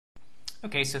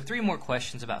Okay, so 3 more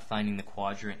questions about finding the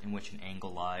quadrant in which an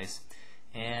angle lies.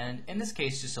 And in this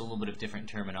case, just a little bit of different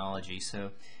terminology.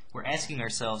 So we're asking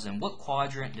ourselves, in what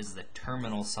quadrant does the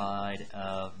terminal side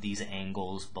of these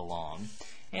angles belong?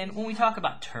 And when we talk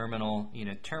about terminal,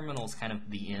 terminal is kind of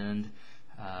the end.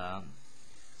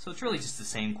 So it's really just the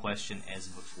same question as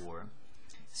before.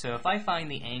 So if I find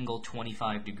the angle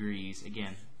 25 degrees,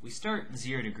 again, we start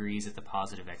 0 degrees at the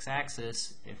positive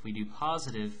x-axis. If we do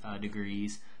positive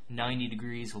degrees, 90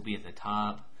 degrees will be at the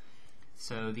top.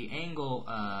 So the angle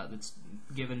that's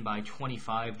given by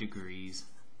 25 degrees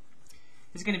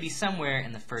is going to be somewhere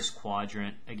in the first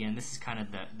quadrant. Again, this is kind of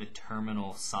the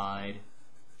terminal side.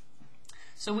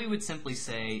 So we would simply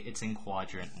say it's in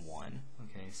quadrant 1.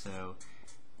 Okay, so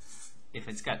if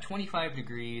it's got 25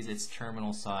 degrees, its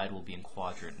terminal side will be in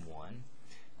quadrant 1.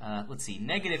 Let's see,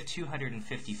 negative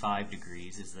 255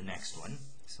 degrees is the next one.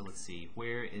 So let's see,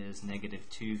 where is negative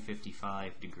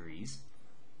 255 degrees?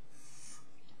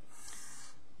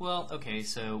 Well, okay,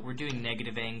 so we're doing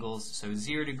negative angles. So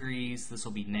 0 degrees, this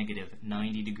will be negative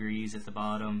 90 degrees at the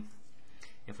bottom.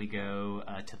 If we go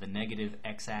to the negative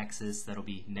x-axis, that'll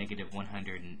be negative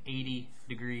 180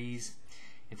 degrees.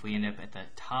 If we end up at the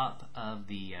top of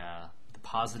the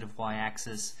positive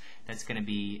y-axis, that's going to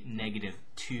be negative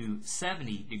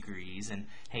 270 degrees. And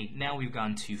hey, now we've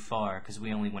gone too far because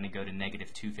we only want to go to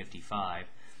negative 255.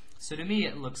 So to me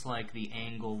it looks like the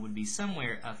angle would be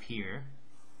somewhere up here.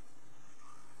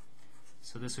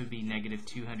 So this would be negative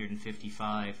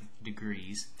 255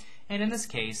 degrees. And in this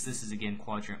case, this is again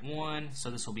quadrant 1,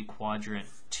 so this will be quadrant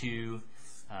 2,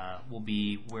 will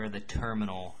be where the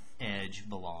terminal edge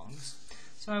belongs.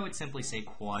 So I would simply say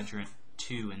quadrant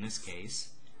 2 in this case.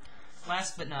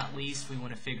 Last but not least, we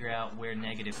want to figure out where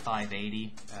negative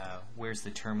 580, where's the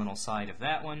terminal side of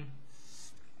that one.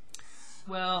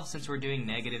 Well, since we're doing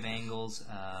negative angles,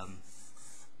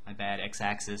 my bad,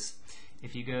 x-axis,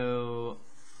 if you go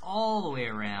all the way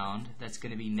around, that's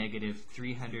going to be negative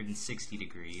 360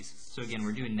 degrees. So again,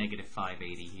 we're doing negative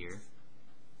 580 here.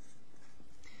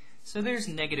 So there's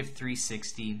negative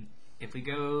 360. If we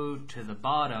go to the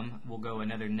bottom, we'll go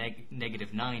another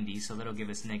negative 90, so that'll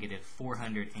give us negative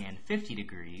 450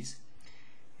 degrees.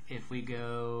 If we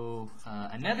go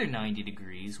another 90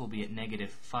 degrees, we'll be at negative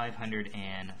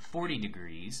 540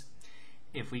 degrees.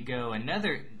 If we go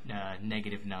another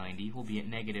negative 90, we'll be at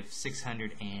negative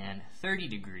 630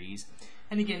 degrees.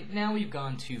 And again, now we've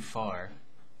gone too far.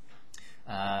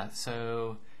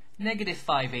 So negative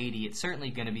 580, it's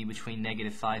certainly going to be between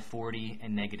negative 540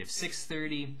 and negative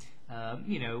 630.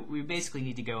 We basically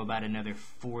need to go about another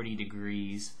 40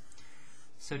 degrees.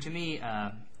 So to me,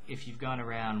 if you've gone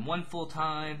around one full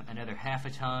time, another half a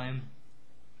time,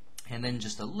 and then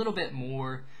just a little bit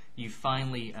more, you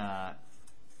finally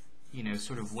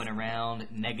sort of went around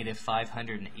negative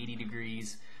 580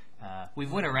 degrees.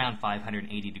 We've went around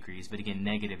 580 degrees, but again,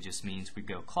 negative just means we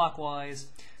go clockwise.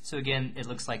 So again, it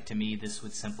looks like to me this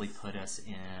would simply put us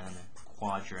in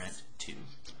quadrant 2.